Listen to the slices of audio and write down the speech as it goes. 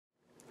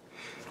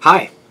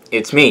Hi,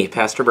 it's me,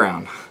 Pastor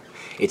Brown.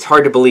 It's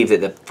hard to believe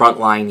that the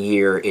Frontline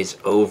year is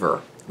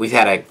over. We've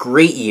had a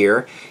great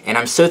year, and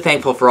I'm so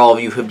thankful for all of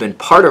you who've been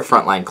part of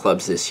Frontline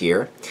Clubs this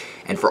year,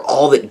 and for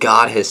all that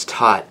God has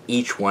taught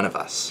each one of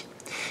us.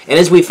 And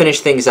as we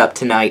finish things up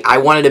tonight, I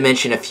wanted to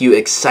mention a few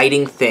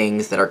exciting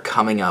things that are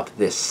coming up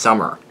this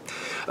summer.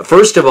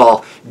 First of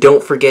all,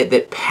 don't forget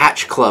that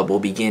Patch Club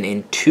will begin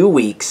in 2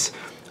 weeks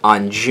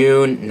on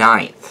June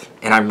 9th,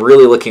 and I'm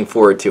really looking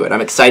forward to it. I'm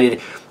excited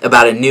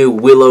about a new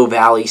Willow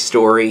Valley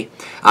story.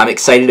 I'm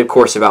excited, of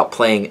course, about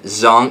playing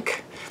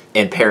Zonk.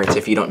 And parents,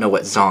 if you don't know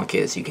what Zonk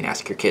is, you can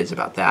ask your kids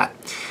about that.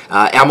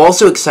 I'm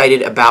also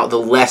excited about the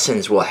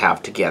lessons we'll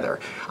have together.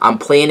 I'm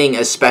planning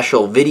a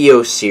special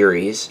video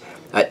series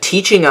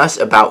teaching us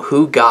about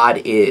who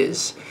God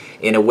is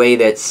in a way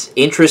that's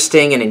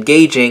interesting and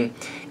engaging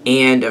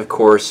and, of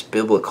course,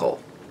 biblical.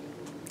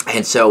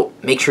 And so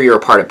make sure you're a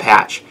part of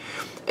Patch.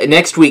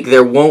 Next week,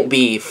 there won't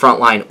be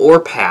Frontline or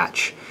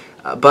Patch,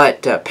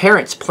 but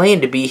parents,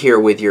 plan to be here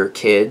with your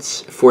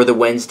kids for the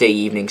Wednesday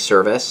evening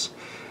service.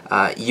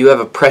 You have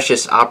a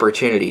precious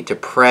opportunity to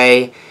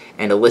pray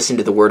and to listen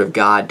to the Word of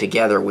God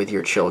together with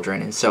your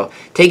children. And so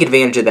take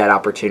advantage of that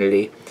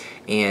opportunity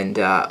and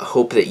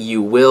hope that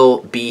you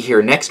will be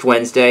here next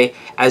Wednesday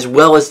as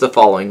well as the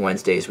following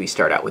Wednesday as we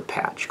start out with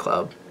Patch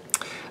Club.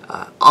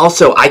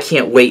 Also, I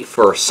can't wait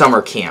for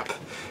summer camp.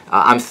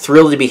 I'm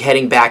thrilled to be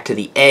heading back to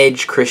the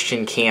Edge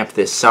Christian Camp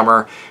this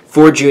summer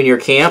for junior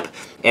camp.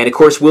 And of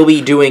course, we'll be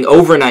doing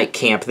overnight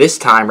camp this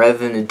time rather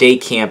than the day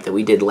camp that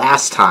we did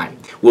last time.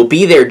 We'll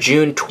be there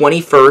June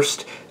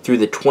 21st through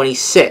the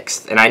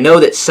 26th. And I know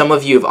that some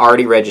of you have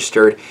already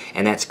registered,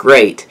 and that's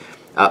great.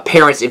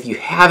 Parents, if you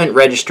haven't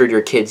registered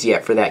your kids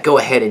yet for that, go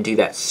ahead and do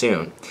that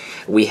soon.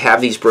 We have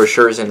these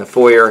brochures in the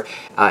foyer,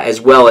 as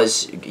well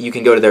as you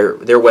can go to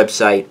their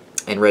website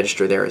and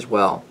register there as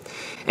well.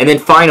 And then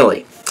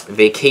finally,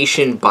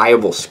 Vacation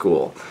Bible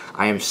School.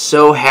 I am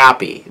so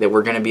happy that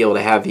we're going to be able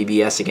to have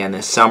VBS again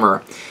this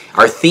summer.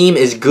 Our theme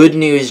is Good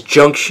News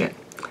Junction,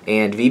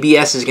 and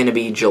VBS is going to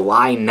be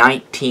July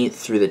 19th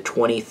through the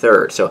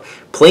 23rd. So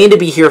plan to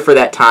be here for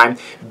that time.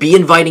 Be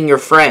inviting your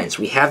friends.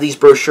 We have these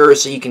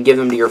brochures so you can give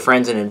them to your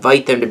friends and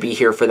invite them to be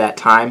here for that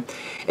time.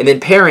 And then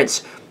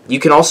parents, you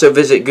can also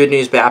visit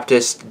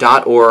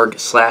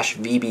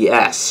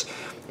goodnewsbaptist.org/VBS,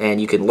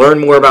 and you can learn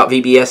more about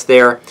VBS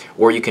there,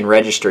 or you can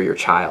register your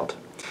child.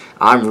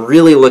 I'm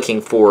really looking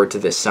forward to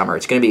this summer.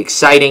 It's going to be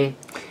exciting.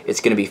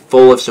 It's going to be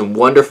full of some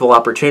wonderful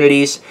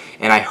opportunities,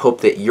 and I hope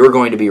that you're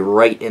going to be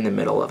right in the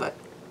middle of it.